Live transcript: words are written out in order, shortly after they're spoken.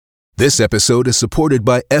This episode is supported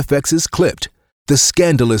by FX's Clipped, the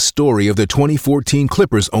scandalous story of the 2014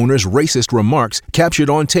 Clippers owner's racist remarks captured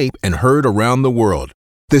on tape and heard around the world.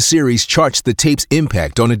 The series charts the tape's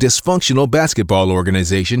impact on a dysfunctional basketball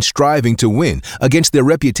organization striving to win against their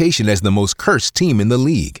reputation as the most cursed team in the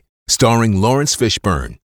league. Starring Lawrence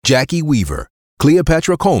Fishburne, Jackie Weaver,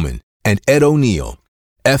 Cleopatra Coleman, and Ed O'Neill.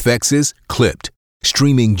 FX's Clipped,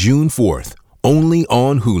 streaming June 4th, only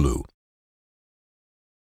on Hulu.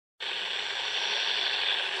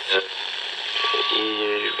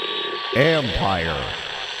 Empire.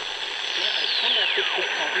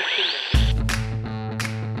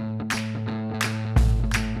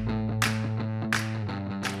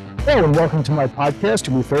 Hello and welcome to my podcast.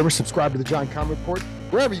 Do me a favor, subscribe to the John Conn Report.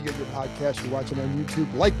 Wherever you get your podcast, you're watching on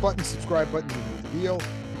YouTube, like button, subscribe button, you know the deal.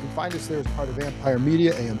 You can find us there as part of Empire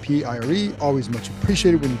Media, AMPIRE. Always much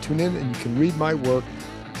appreciated when you tune in, and you can read my work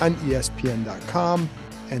on ESPN.com.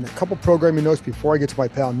 And a couple programming notes before I get to my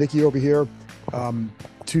pal Nikki over here.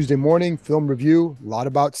 Tuesday morning, film review, a lot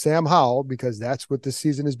about Sam Howell, because that's what this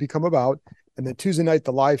season has become about. And then Tuesday night,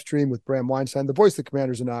 the live stream with Bram Weinstein, the voice of the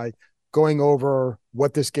Commanders, and I, going over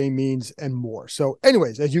what this game means and more. So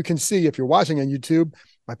anyways, as you can see, if you're watching on YouTube,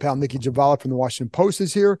 my pal Nikki Javala from the Washington Post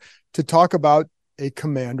is here to talk about a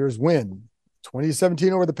Commanders win,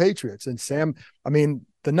 2017 over the Patriots. And Sam, I mean,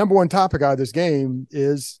 the number one topic out of this game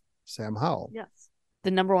is Sam Howell. Yes.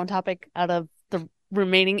 The number one topic out of the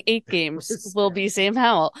remaining 8 games will be Sam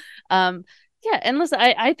Howell. Yeah, and listen,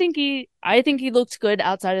 I think he looked good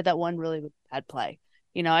outside of that one really bad play.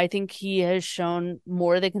 You know, I think he has shown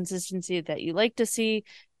more of the consistency that you like to see.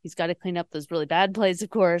 He's got to clean up those really bad plays, of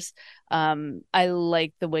course. I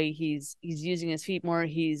like the way he's using his feet more.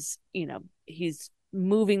 He's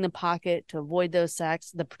moving the pocket to avoid those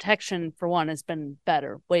sacks. The protection, for one, has been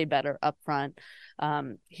better, way better up front.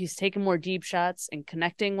 He's taken more deep shots and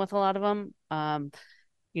connecting with a lot of them.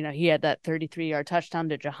 He had that 33-yard touchdown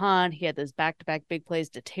to Jahan. He had those back-to-back big plays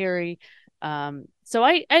to Terry. So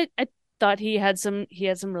I thought he had some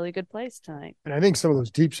really good plays tonight. And I think some of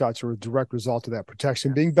those deep shots are a direct result of that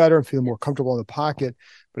protection being better and feeling more comfortable in the pocket.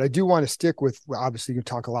 But I do want to stick with, well, obviously you can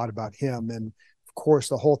talk a lot about him. And of course,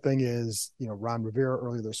 the whole thing is, Ron Rivera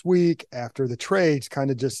earlier this week after the trades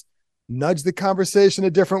kind of just nudged the conversation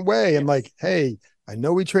a different way. And like, hey, I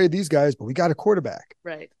know we trade these guys, but we got a quarterback.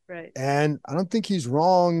 Right. And I don't think he's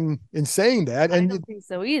wrong in saying that. And I don't think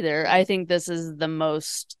so either. I think this is the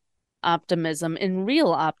most optimism and real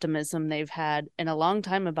optimism they've had in a long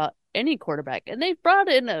time about any quarterback. And they've brought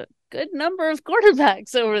in a good number of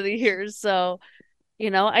quarterbacks over the years. So,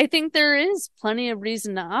 I think there is plenty of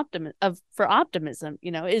reason for optimism.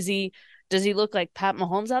 Does he look like Pat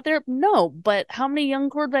Mahomes out there? No, but how many young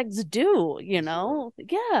quarterbacks do,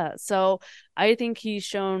 Yeah. So I think he's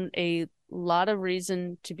shown a lot of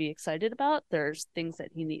reason to be excited about. There's things that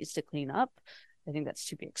he needs to clean up. I think that's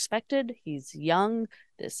to be expected. He's young.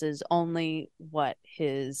 This is only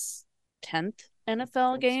his 10th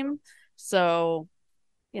NFL game. So,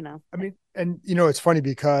 I mean, and it's funny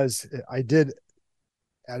because I did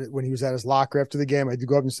when he was at his locker after the game, I did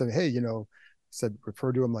go up and say, hey, said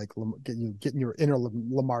refer to him like getting your inner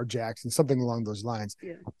Lamar Jackson, something along those lines.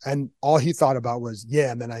 Yeah. And all he thought about was,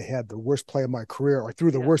 and then I had the worst play of my career, or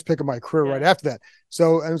threw the worst pick of my career right after that.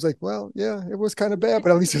 So I was like, well, yeah, it was kind of bad,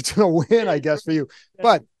 but at least it's a win, I guess, for you. Yeah.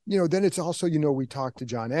 But then it's also, we talked to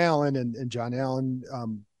John Allen, and John Allen,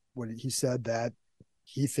 when he said that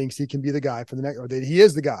he thinks he can be the guy for the next, or that he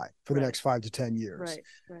is the guy for the next 5 to 10 years.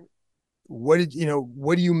 Right. What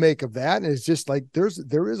do you make of that? And it's just like there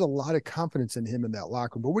is a lot of confidence in him in that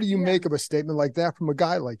locker room. But what do you make of a statement like that from a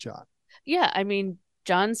guy like John? Yeah, I mean,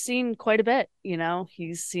 John's seen quite a bit.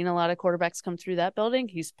 He's seen a lot of quarterbacks come through that building.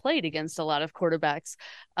 He's played against a lot of quarterbacks.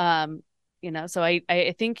 So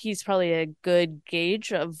I think he's probably a good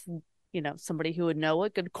gauge of somebody who would know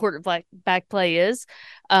what good quarterback play is.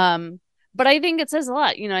 But I think it says a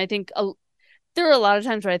lot. I think there are a lot of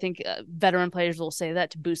times where I think veteran players will say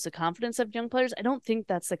that to boost the confidence of young players. I don't think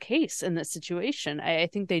that's the case in this situation. I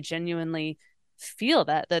think they genuinely feel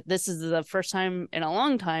that this is the first time in a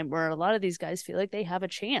long time where a lot of these guys feel like they have a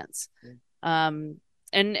chance.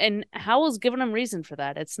 And Howell's given them reason for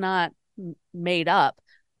that. It's not made up.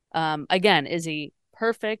 Again, is he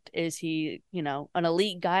perfect? Is he, an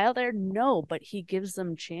elite guy out there? No, but he gives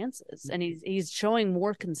them chances, and he's showing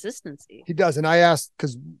more consistency. He does. And I asked,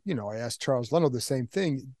 because, I asked Charles Leno the same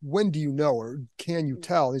thing. When do you know, or can you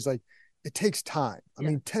tell? He's like, it takes time. I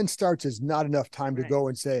mean, 10 starts is not enough time to go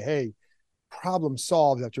and say, hey, problem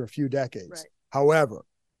solved after a few decades. Right. However,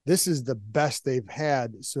 this is the best they've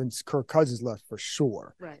had since Kirk Cousins left for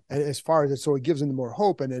sure. Right. And as far as it, so it gives them more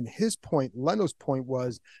hope. And then his point, Leno's point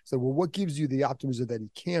was, so, well, what gives you the optimism that he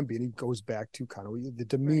can be? And he goes back to kind of the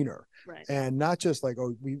demeanor. Right. And not just like,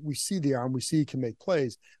 oh, we see the arm, we see he can make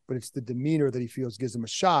plays, but it's the demeanor that he feels gives him a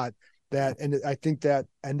shot. That, and I think that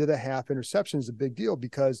end of the half interception is a big deal,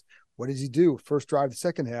 because what does he do? First drive, the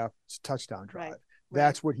second half, it's a touchdown drive. Right.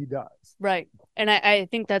 That's what he does. Right. And I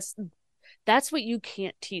think that's what you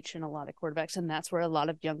can't teach in a lot of quarterbacks. And that's where a lot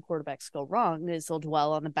of young quarterbacks go wrong, is they'll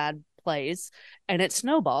dwell on the bad plays and it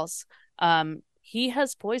snowballs. He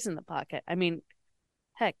has poise in the pocket. I mean,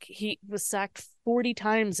 heck, he was sacked 40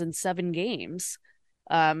 times in 7 games.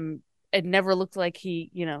 It never looked like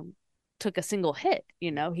he, took a single hit.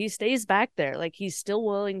 He stays back there. Like, he's still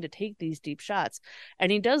willing to take these deep shots,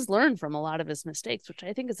 and he does learn from a lot of his mistakes, which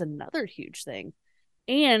I think is another huge thing.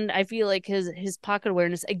 And I feel like his pocket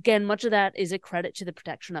awareness, again, much of that is a credit to the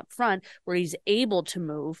protection up front, where he's able to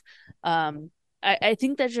move. I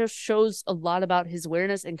think that just shows a lot about his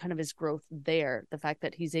awareness and kind of his growth there. The fact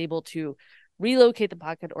that he's able to relocate the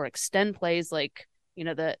pocket or extend plays, like,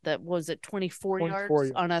 that was it 24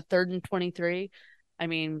 yards on a 3rd and 23. I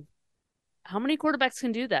mean, how many quarterbacks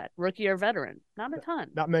can do that, rookie or veteran? Not a ton.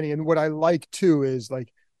 Not many. And what I like too is,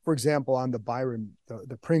 like, for example, on the Byron,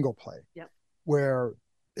 the Pringle play, where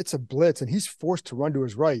it's a blitz and he's forced to run to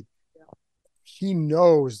his right. He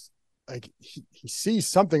knows, like, he sees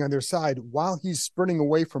something on their side while he's sprinting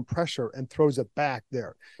away from pressure and throws it back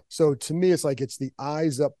there. So to me, it's like, it's the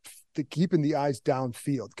eyes up, keeping the eyes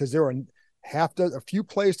downfield, because there are a few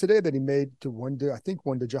plays today that he made to one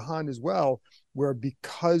to Jahan as well, where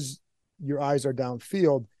because your eyes are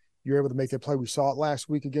downfield, you're able to make that play. We saw it last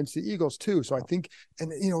week against the Eagles too. So I think,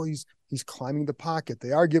 and he's climbing the pocket.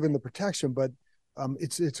 They are giving the protection, but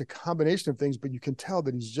it's a combination of things. But you can tell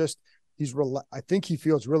that I think he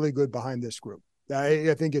feels really good behind this group.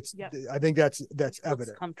 I think that's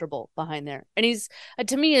evident. Comfortable behind there, and he's,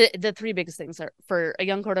 to me, the 3 biggest things are for a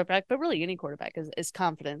young quarterback, but really any quarterback, is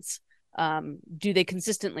confidence. Do they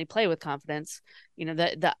consistently play with confidence?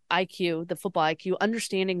 The IQ, the football IQ,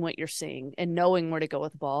 understanding what you're seeing and knowing where to go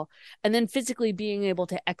with the ball, and then physically being able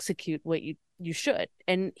to execute what you should.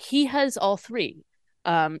 And he has all 3.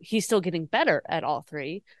 He's still getting better at all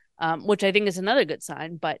 3, which I think is another good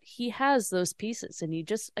sign, but he has those pieces, and you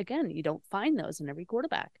don't find those in every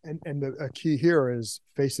quarterback. And the key here is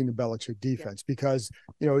facing the Belichick defense, because,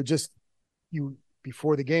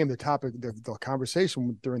 before the game, the topic, the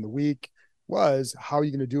conversation during the week was, how are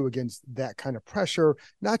you going to do against that kind of pressure?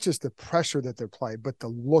 Not just the pressure that they're playing, but the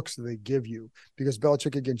looks that they give you, because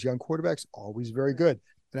Belichick against young quarterbacks, always very good.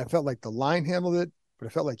 And I felt like the line handled it, but I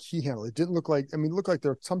felt like he handled it. It didn't look like, it looked like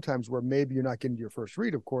there are sometimes where maybe you're not getting your first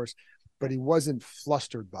read, of course, but he wasn't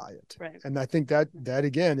flustered by it. Right. And I think that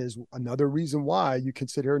again is another reason why you can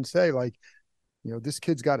sit here and say, like, this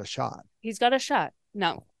kid's got a shot. He's got a shot.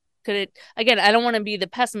 No. Could it, again, I don't want to be the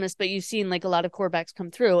pessimist, but you've seen, like, a lot of quarterbacks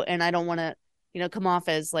come through, and I don't want to, come off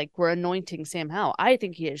as like we're anointing Sam Howell. I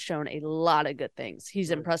think he has shown a lot of good things.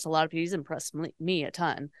 He's impressed a lot of people. He's impressed me a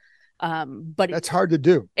ton. But that's hard to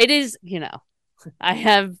do. It is, I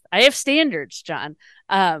have standards, John.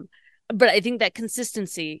 But I think that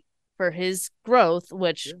consistency for his growth,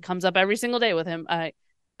 which comes up every single day with him,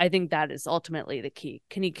 I think that is ultimately the key.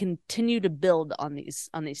 Can he continue to build on these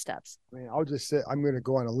steps? I'll just say, I'm going to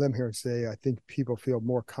go on a limb here and say, I think people feel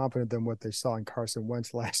more confident than what they saw in Carson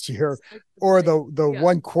Wentz last year, or the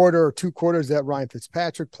 1 quarter or 2 quarters that Ryan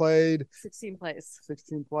Fitzpatrick played. 16 plays.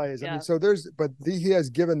 Yeah. But he has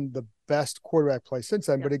given the best quarterback play since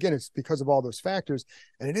then. Yeah. But again, it's because of all those factors.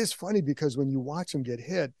 And it is funny, because when you watch him get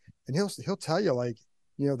hit, and he'll tell you, like,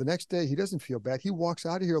 the next day he doesn't feel bad. He walks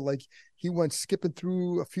out of here like he went skipping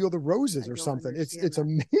through a field of roses or something. It's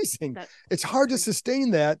amazing. It's hard to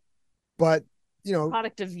sustain that, but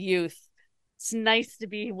product of youth. It's nice to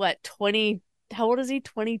be 20. How old is he?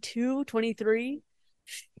 22, 23?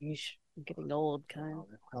 Sheesh, I'm getting old, kind of.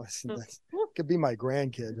 Well, could be my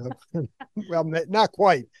grandkid. Well, not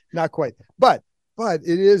quite, but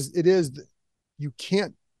it is. You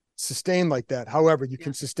can't sustain like that. However, you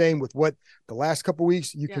can sustain with what the last couple of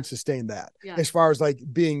weeks, you can sustain that as far as like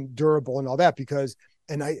being durable and all that, because,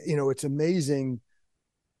 and it's amazing.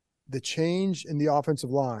 The change in the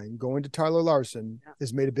offensive line going to Tyler Larsen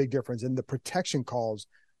has made a big difference. And the protection calls,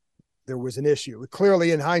 there was an issue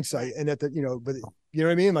clearly in hindsight, and but you know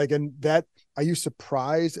what I mean? Like, and that, are you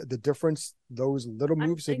surprised at the difference those little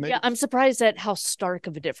moves have made? Yeah, I'm surprised at how stark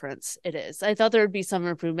of a difference it is. I thought there would be some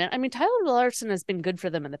improvement. Tyler Larsen has been good for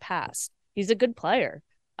them in the past. He's a good player.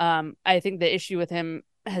 I think the issue with him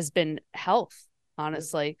has been health,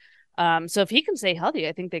 honestly. So if he can stay healthy,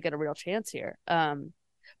 I think they get a real chance here.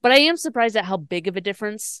 But I am surprised at how big of a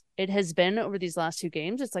difference it has been over these last 2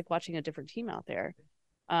 games. It's like watching a different team out there.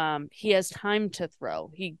 He has time to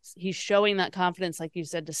throw. He's showing that confidence, like you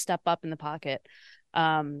said, to step up in the pocket.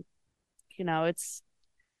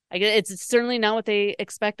 It's certainly not what they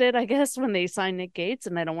expected, I guess, when they signed Nick Gates.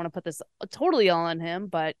 And I don't want to put this totally all on him,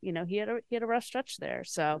 but he had a rough stretch there.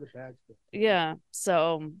 So yeah,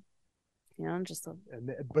 so.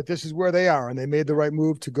 But this is where they are, and they made the right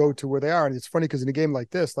move to go to where they are. And it's funny because in a game like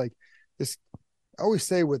this, I always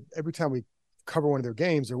say with every time we cover one of their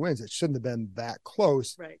games or wins, it shouldn't have been that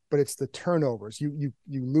close. Right. But it's the turnovers. You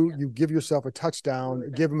lose. You give yourself a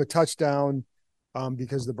touchdown. Give them a touchdown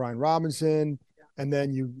because of the Brian Robinson, and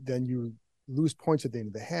then you lose points at the end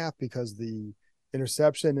of the half because the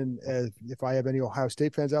interception. And if I have any Ohio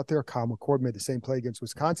State fans out there, Kyle McCord made the same play against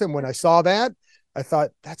Wisconsin. When I saw that, I thought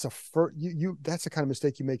that's that's the kind of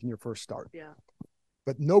mistake you make in your first start. Yeah.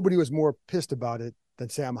 But nobody was more pissed about it than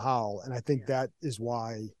Sam Howell, and I think that is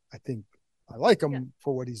why I think I like him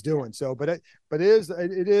for what he's doing. So, but it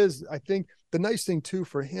is. I think the nice thing too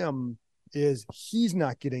for him is he's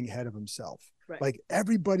not getting ahead of himself like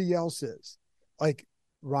everybody else is. Like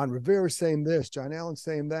Ron Rivera saying this, John Allen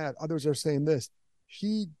saying that, others are saying this.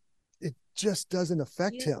 It just doesn't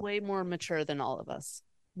affect him. Way more mature than all of us.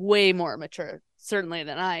 Way more mature, certainly,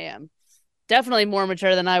 than I am. Definitely more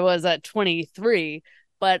mature than I was at 23.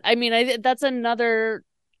 But I mean, that's another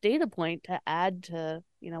data point to add to,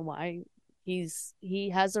 why he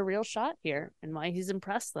has a real shot here and why he's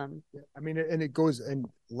impressed them. I mean, and it goes, and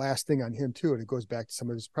last thing on him too, and it goes back to some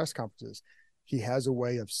of his press conferences. He has a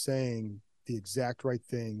way of saying the exact right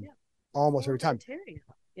thing almost every time. Terry,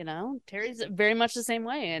 Terry's very much the same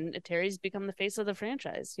way, and Terry's become the face of the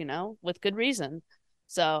franchise, with good reason.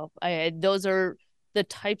 So those are the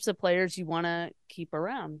types of players you want to keep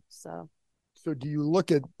around. So do you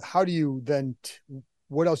look at, how do you then,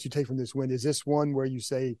 what else you take from this win? Is this one where you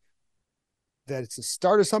say that it's the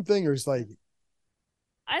start of something, or is like,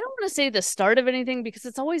 I don't want to say the start of anything, because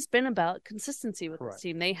it's always been about consistency with this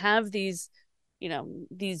team. They have these,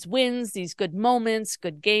 these wins, these good moments,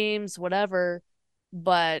 good games, whatever,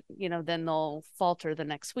 but, then they'll falter the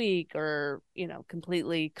next week, or,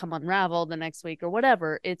 completely come unraveled the next week or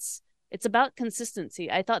whatever. It's about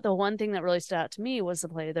consistency. I thought the one thing that really stood out to me was the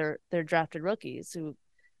play of their drafted rookies who,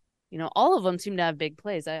 all of them seem to have big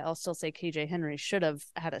plays. I'll still say KJ Henry should have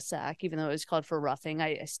had a sack, even though it was called for roughing.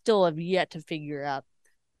 I still have yet to figure out.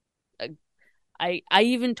 I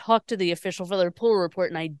even talked to the official for their pool report,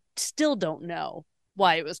 and I still don't know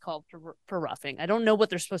why it was called for roughing. I don't know what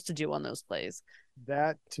they're supposed to do on those plays.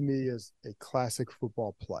 That to me is a classic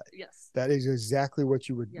football play. Yes. That is exactly what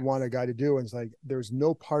you would want a guy to do. And it's like, there's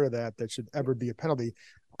no part of that should ever be a penalty.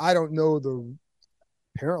 I don't know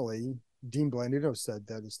apparently Dean Blandino said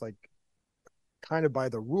that it's like kind of by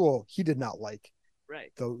the rule. He did not like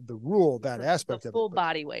the rule, that aspect of it. Full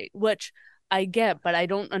body weight, which I get, but I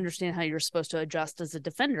don't understand how you're supposed to adjust as a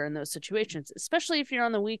defender in those situations, especially if you're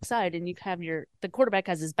on the weak side and you have the quarterback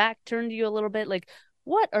has his back turned to you a little bit. Like,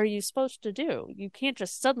 what are you supposed to do? You can't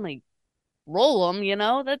just suddenly roll them,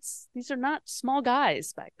 these are not small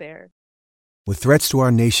guys back there. With threats to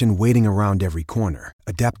our nation waiting around every corner,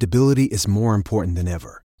 adaptability is more important than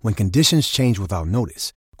ever. When conditions change without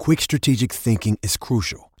notice, quick strategic thinking is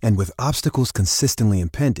crucial. And with obstacles consistently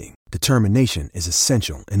impending, determination is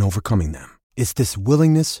essential in overcoming them. It's this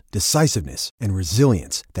willingness, decisiveness, and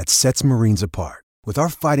resilience that sets Marines apart. With our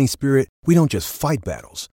fighting spirit, we don't just fight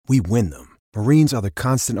battles, we win them. Marines are the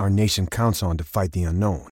constant our nation counts on to fight the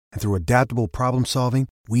unknown. And through adaptable problem solving,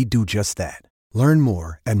 we do just that. Learn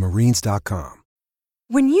more at Marines.com.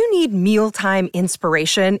 When you need mealtime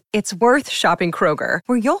inspiration, it's worth shopping Kroger,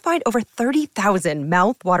 where you'll find over 30,000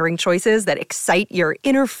 mouth-watering choices that excite your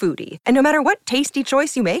inner foodie. And no matter what tasty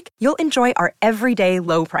choice you make, you'll enjoy our everyday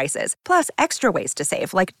low prices, plus extra ways to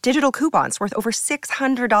save, like digital coupons worth over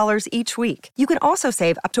 $600 each week. You can also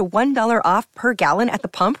save up to $1 off per gallon at the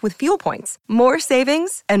pump with fuel points. More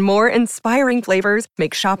savings and more inspiring flavors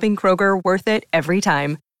make shopping Kroger worth it every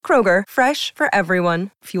time. Kroger, fresh for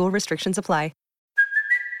everyone. Fuel restrictions apply.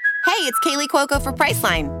 Hey, it's Kaylee Cuoco for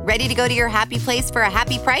Priceline. Ready to go to your happy place for a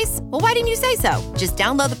happy price? Well, why didn't you say so? Just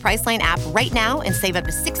download the Priceline app right now and save up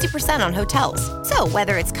to 60% on hotels. So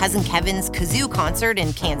whether it's Cousin Kevin's Kazoo Concert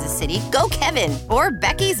in Kansas City, go Kevin, or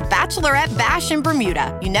Becky's Bachelorette Bash in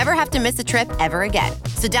Bermuda, you never have to miss a trip ever again.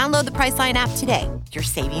 So download the Priceline app today. Your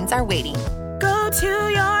savings are waiting. Go to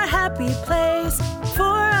your happy place for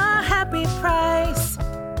a happy price.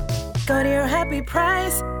 Go to your happy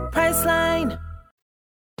price, Priceline.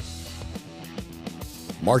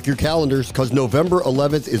 Mark your calendars, because November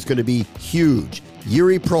 11th is going to be huge.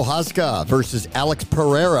 Yuri Prochazka versus Alex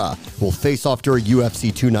Pereira will face off during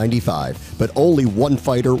UFC 295, but only one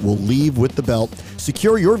fighter will leave with the belt.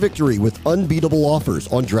 Secure your victory with unbeatable offers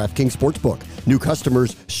on DraftKings Sportsbook. New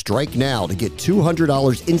customers, strike now to get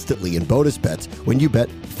 $200 instantly in bonus bets when you bet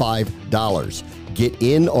 $5. Get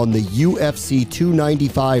in on the UFC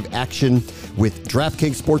 295 action with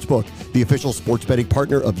DraftKings Sportsbook, the official sports betting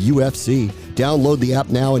partner of UFC. Download the app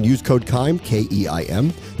now and use code KEIM,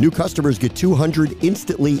 K-E-I-M. New customers get $200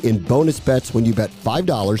 instantly in bonus bets when you bet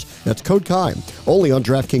 $5. That's code KEIM. Only on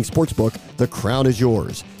DraftKings Sportsbook. The crown is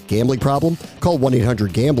yours. Gambling problem? Call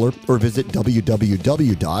 1-800-GAMBLER or visit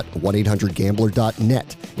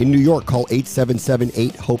www.1800gambler.net. In New York, call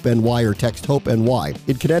 877-8-HOPE-NY or text HOPE-NY.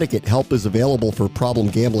 In Connecticut, help is available for problem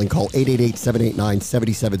gambling. Call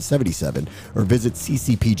 888-789-7777 or visit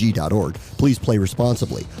ccpg.org. Please play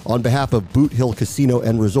responsibly. On behalf of Boot Hill Casino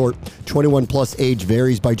and Resort, 21 plus age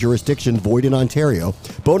varies by jurisdiction, void in Ontario.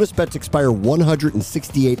 Bonus bets expire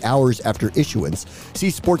 168 hours after issuance. See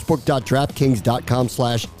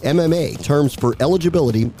sportsbook.draftkings.com/MMA. Terms for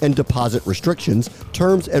eligibility and deposit restrictions,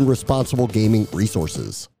 terms and responsible gaming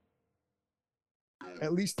resources.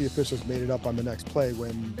 At least the officials made it up on the next play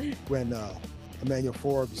when Emmanuel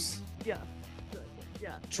Forbes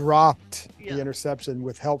dropped the interception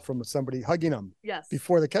with help from somebody hugging him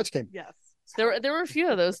before the catch came. Yes. There were a few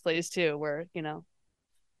of those plays too where,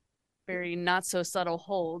 very not so subtle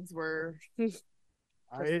holds were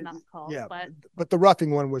not called. Yeah, but the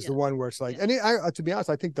roughing one was the one where it's like, and to be honest,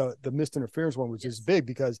 I think the missed interference one was just big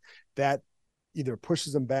because that either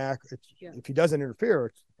pushes him back. If he doesn't interfere,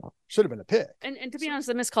 it should have been a pick. And to be honest,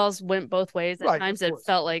 the missed calls went both ways. At times it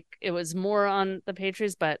felt like it was more on the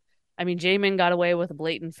Patriots, but I mean, Jamin got away with a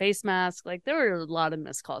blatant face mask. Like there were a lot of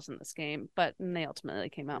missed calls in this game, but they ultimately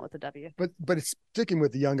came out with a W. But it's sticking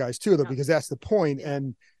with the young guys too, though, because that's the point. Yeah.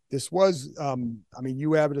 And this was,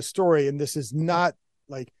 you have a story, and this is not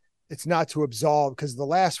like, it's not to absolve, because the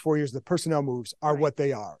last 4 years, the personnel moves are what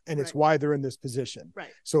they are, and it's why they're in this position. Right.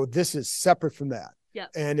 So this is separate from that. Yeah.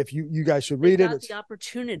 And if you guys should read it, it's the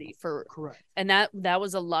opportunity for correct. And that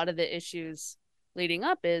was a lot of the issues leading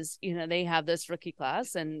up is, they have this rookie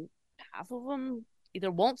class and half of them either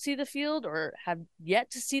won't see the field or have yet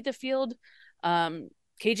to see the field.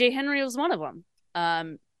 KJ Henry was one of them.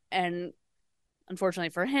 And unfortunately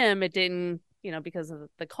for him, it didn't, because of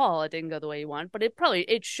the call, it didn't go the way you want, but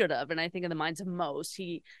it should have. And I think in the minds of most,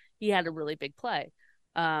 he had a really big play.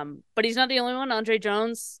 But he's not the only one. Andre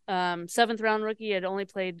Jones, 7th round rookie, had only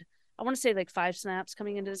played, I want to say 5 snaps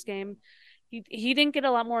coming into this game. He didn't get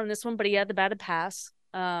a lot more in this one, but he had the batted pass.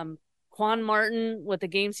 Quan Martin with the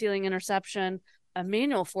game sealing interception.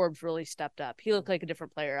 Emmanuel Forbes really stepped up. He looked like a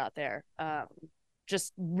different player out there.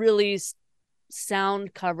 Just really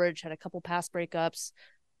sound coverage, had a couple pass breakups,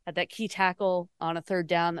 had that key tackle on a 3rd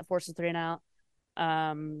down that forces 3 and out,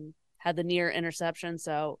 had the near interception.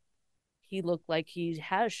 So he looked like he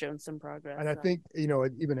has shown some progress. And I think,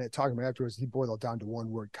 even talking about afterwards, he boiled it down to one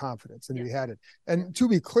word: confidence. And he had it. And to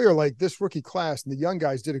be clear, this rookie class and the young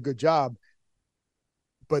guys did a good job,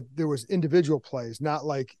 but there was individual plays, not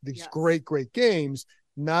like these great games.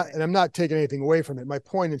 And I'm not taking anything away from it. My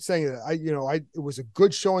point in saying that it was a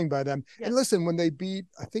good showing by them. Yes. And listen, when they beat,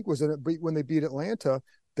 when they beat Atlanta,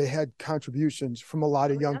 they had contributions from a lot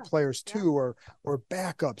of young players too, or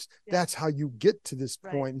backups. Yeah. That's how you get to this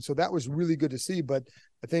point. And so that was really good to see. But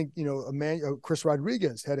I think, Chris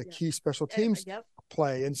Rodriguez had a key special teams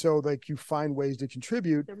play. And so you find ways to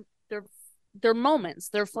contribute. They're moments,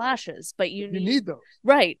 they're flashes, but you need those.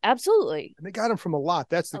 Right. Absolutely. And they got them from a lot.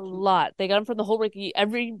 That's the key. Lot. They got them from the whole rookie. I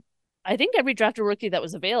think every drafted rookie that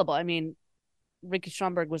was available. I mean, Ricky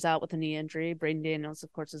Stromberg was out with a knee injury. Braden Daniels,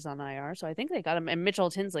 of course, is on IR. So I think they got him. And Mitchell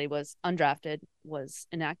Tinsley was undrafted, was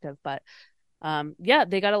inactive. But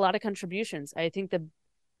they got a lot of contributions. I think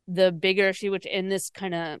the bigger issue, which in this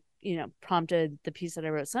kind of, prompted the piece that I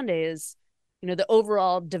wrote Sunday, is, the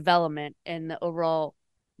overall development and the overall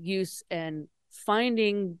use and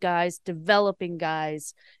finding guys, developing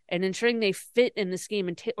guys, and ensuring they fit in the scheme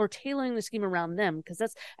and or tailoring the scheme around them. Because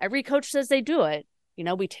that's, every coach says they do it.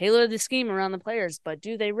 We tailor the scheme around the players, but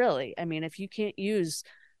do they really? I mean, if you can't use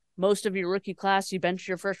most of your rookie class, you bench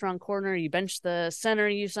your 1st round corner, you bench the center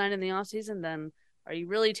you signed in the offseason, then are you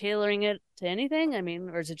really tailoring it to anything? I mean,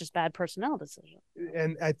 or is it just bad personnel decision?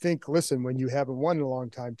 And I think, listen, when you haven't won in a long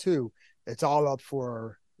time too, it's all up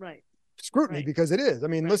for scrutiny because it is. I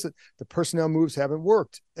mean, listen, the personnel moves haven't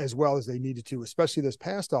worked as well as they needed to, especially this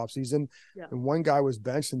past offseason. Yeah. And one guy was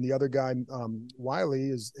benched and the other guy, Wiley,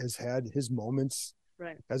 has had his moments.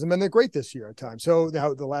 Right. Hasn't been that great this year at times. So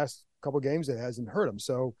now the last couple games, it hasn't hurt him.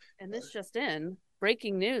 So, and this just in,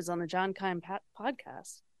 breaking news on the John Keim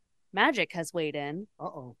podcast. Magic has weighed in.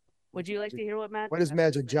 Uh-oh. Would you like to hear what Magic? What does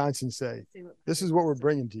Magic Johnson say? This is what we're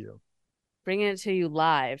bringing to you. Bringing it to you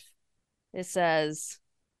live. It says,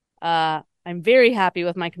 I'm very happy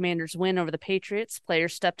with my Commanders' win over the Patriots.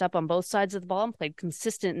 Players stepped up on both sides of the ball and played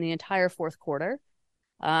consistent in the entire fourth quarter.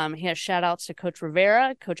 He has shout-outs to Coach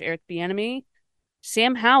Rivera, Coach Eric Bieniemy.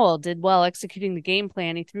 Sam Howell did well executing the game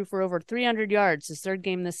plan. He threw for over 300 yards his third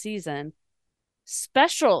game this season.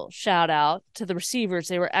 Special shout-out to the receivers.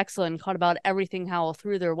 They were excellent and caught about everything Howell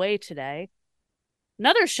threw their way today.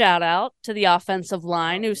 Another shout-out to the offensive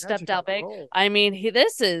line who stepped out big. I mean,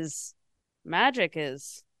 Magic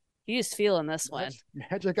is... He's feeling this one.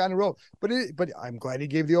 Magic on the roll. But I'm glad he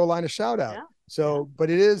gave the O-line a shout-out. Yeah. So, but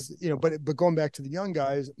it is, but going back to the young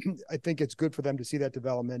guys, I think it's good for them to see that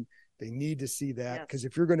development. They need to see that because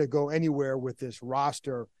if you're going to go anywhere with this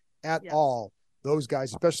roster at all, those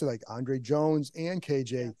guys, especially like Andre Jones and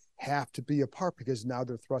KJ, have to be a part because now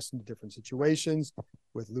they're thrust into different situations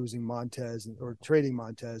with losing Montez or trading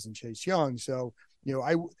Montez and Chase Young. So,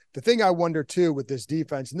 the thing I wonder too with this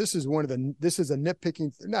defense, and this is a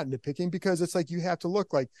not nitpicking because it's like you have to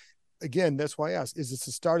look like, again, that's why I asked, is this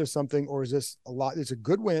the start of something or is this it's a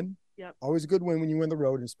good win? Yep. Always a good win when you win the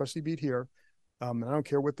road, and especially beat here. And I don't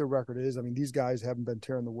care what their record is. I mean, these guys haven't been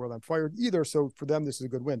tearing the world on fire either. So for them, this is a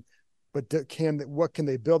good win. But what can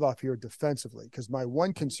they build off here defensively? Because my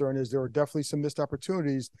one concern is there are definitely some missed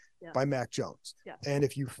opportunities by Mac Jones. Yeah. And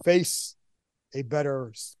if you face a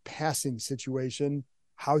better passing situation,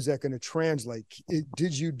 how's that going to translate?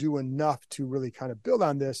 Did you do enough to really kind of build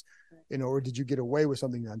on this, or did you get away with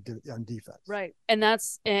something on defense? Right. And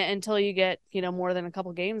that's until you get, more than a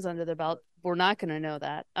couple games under their belt, we're not going to know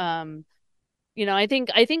that. I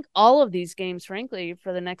think all of these games, frankly,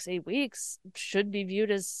 for the next 8 weeks should be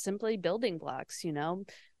viewed as simply building blocks.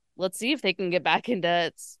 Let's see if they can get back into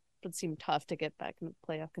it. It would seem tough to get back into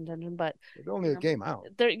playoff contention, but it's only a game out.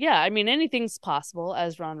 Anything's possible,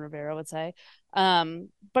 as Ron Rivera would say.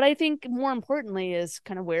 But I think more importantly is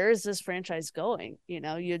kind of where is this franchise going?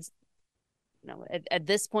 At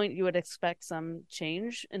this point you would expect some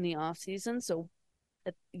change in the off season. So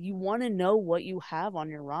you want to know what you have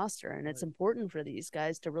on your roster, and it's important for these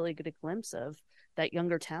guys to really get a glimpse of that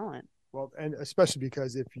younger talent. Well, and especially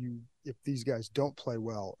because if these guys don't play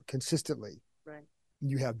well consistently, right,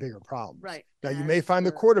 you have bigger problems. Right. Now you may find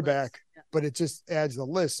the quarterback, but it just adds the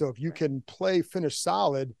list. So if you can finish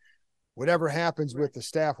solid, whatever happens with the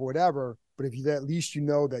staff or whatever, but if at least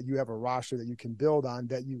that you have a roster that you can build on,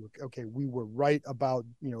 that we were right about,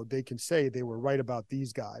 they can say they were right about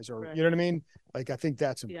these guys, or you know what I mean? Like, I think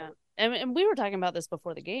that's important. Yeah. And we were talking about this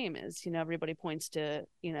before the game is, everybody points to,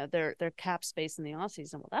 their cap space in the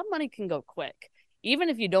offseason. Well, that money can go quick, even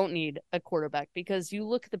if you don't need a quarterback, because you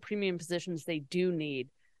look at the premium positions they do need.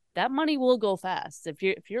 That money will go fast. If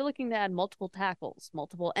you're looking to add multiple tackles,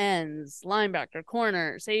 multiple ends, linebacker,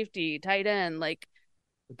 corner, safety, tight end,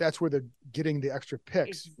 but that's where they're getting the extra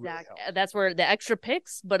picks. Exactly. Really, that's where the extra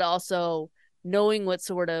picks, but also knowing what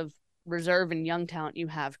sort of reserve and young talent you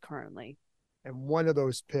have currently. And one of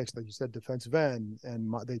those picks, like you said, defensive end,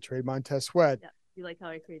 and they trade Montez Sweat. Yeah. You like how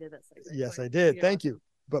I created that segment? Yes, I did. Thank you.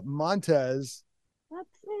 But Montez,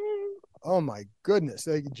 oh my goodness.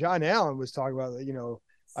 Like John Allen was talking about,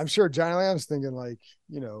 I'm sure John Allen's thinking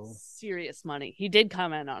serious money. He did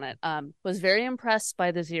comment on it. Was very impressed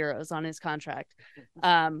by the zeros on his contract.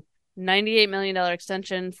 $98 million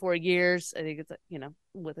extension, 4 years. I think it's,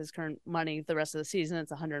 with his current money, the rest of the season,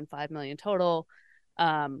 it's $105 million total.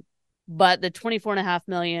 But the $24.5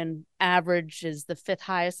 million average is the 5th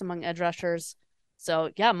highest among edge rushers. So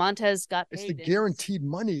yeah, Montez got paid. It's the guaranteed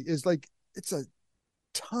money is it's a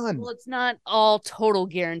ton. Well, it's not all total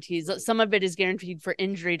guarantees. Some of it is guaranteed for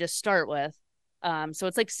injury to start with. So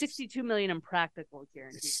it's like $62 million in practical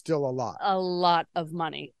guarantees. It's still a lot of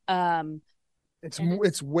money.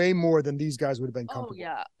 It's way more than these guys would have been comfortable.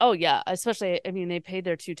 Oh yeah. Especially, they paid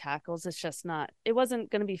their 2 tackles. It's just it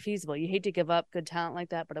wasn't going to be feasible. You hate to give up good talent like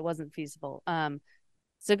that, but it wasn't feasible.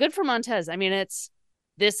 So good for Montez.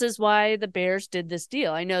 This is why the Bears did this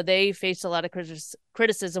deal. I know they faced a lot of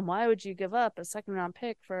criticism. Why would you give up a 2nd-round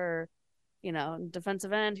pick for,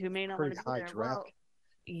 defensive end who may not want to be there? Well,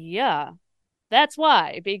 yeah, that's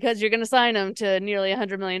why, because you're going to sign him to nearly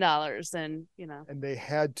 $100 million, and And they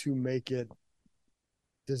had to make it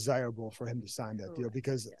desirable for him to sign that deal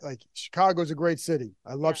because, Chicago's a great city.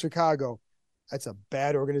 I love Chicago. That's a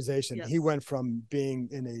bad organization. Yes. He went from being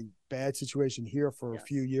in a bad situation here for a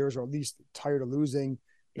few years, or at least tired of losing.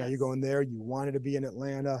 Now you're going there. You wanted to be in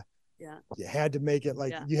Atlanta. Yeah. You had to make it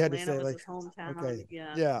like you had Atlanta to say was like, his hometown. okay,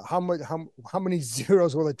 Yeah. How many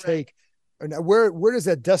zeros will it take? And where does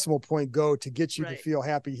that decimal point go to get you to feel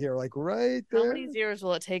happy here? Like right there. How many zeros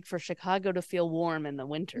will it take for Chicago to feel warm in the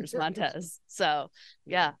winters, Montez? So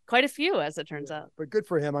quite a few as it turns out. But good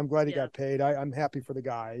for him. I'm glad he got paid. I'm happy for the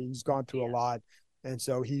guy. He's gone through a lot. And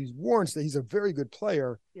so he's warrants that he's a very good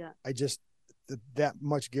player. Yeah. I just that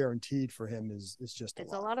much guaranteed for him is just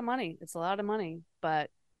a lot of money. It's a lot of money, but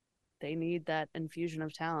they need that infusion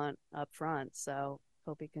of talent up front. So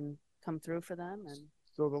hope he can come through for them. And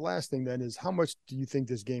so the last thing then is, how much do you think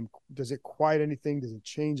this game, does it quiet anything? Does it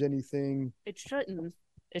change anything? It shouldn't.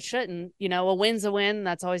 It shouldn't. A win's a win.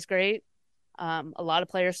 That's always great. A lot of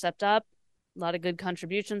players stepped up, a lot of good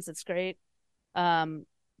contributions. That's great.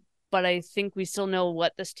 But I think we still know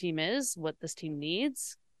what this team is, what this team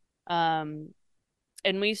needs.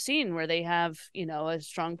 And we've seen where they have, a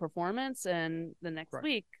strong performance, and the next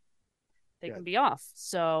week they can be off.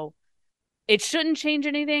 So it shouldn't change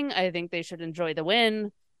anything. I think they should enjoy the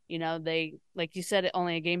win. They, like you said,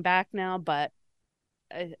 only a game back now, but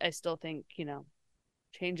I still think,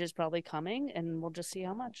 change is probably coming, and we'll just see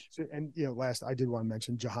how much. So, and last, I did want to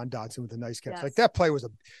mention Jahan Dotson with a nice catch. Yes. Like that play was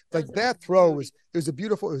that throw was a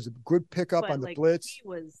good pickup on the blitz.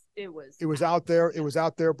 It was out there. It was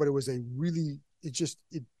out there, but it was it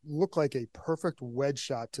looked like a perfect wedge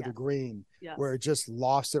shot to the green, where it just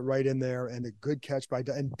lost it right in there, and a good catch by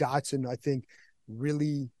Dotson. I think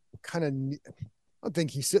really kind of. I don't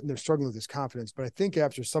think he's sitting there struggling with his confidence, but I think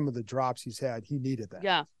after some of the drops he's had, he needed that.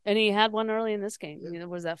 Yeah. And he had one early in this game.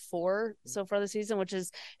 Was that 4 so far this season,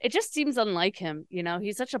 it just seems unlike him.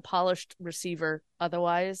 He's such a polished receiver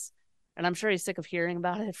otherwise, and I'm sure he's sick of hearing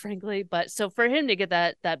about it, frankly. But so for him to get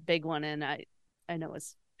that big one in, I know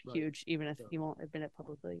it's huge, even if he won't admit it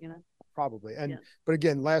publicly, Probably. And, but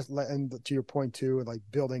again, and to your point too, like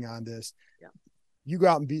building on this, you go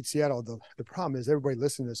out and beat Seattle. The problem is everybody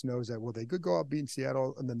listening to this knows that, well, they could go out beating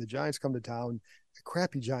Seattle, and then the Giants come to town, a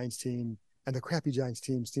crappy Giants team, and the crappy Giants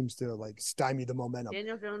team seems to like stymie the momentum.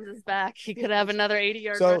 Daniel Jones is back. He could have another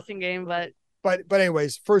 80-yard rushing game, but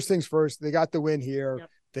anyways, first things first, they got the win here. Yep.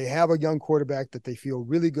 They have a young quarterback that they feel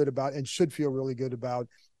really good about and should feel really good about,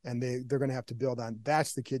 and they're going to have to build on.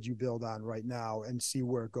 That's the kid you build on right now and see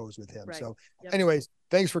where it goes with him. Right. So anyways,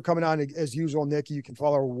 thanks for coming on as usual, Nikki. You can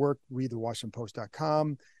follow our work, read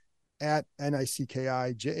thewashingtonpost.com, at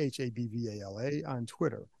NICKIJHABVALA on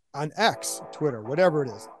Twitter, on X, Twitter, whatever it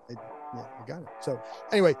is. I got it. So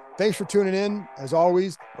anyway, thanks for tuning in. As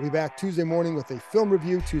always, I'll be back Tuesday morning with a film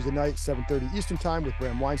review, Tuesday night, 7:30 Eastern time with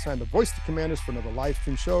Bram Weinstein, the voice of the Commanders, for another live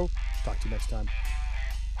stream show. Talk to you next time.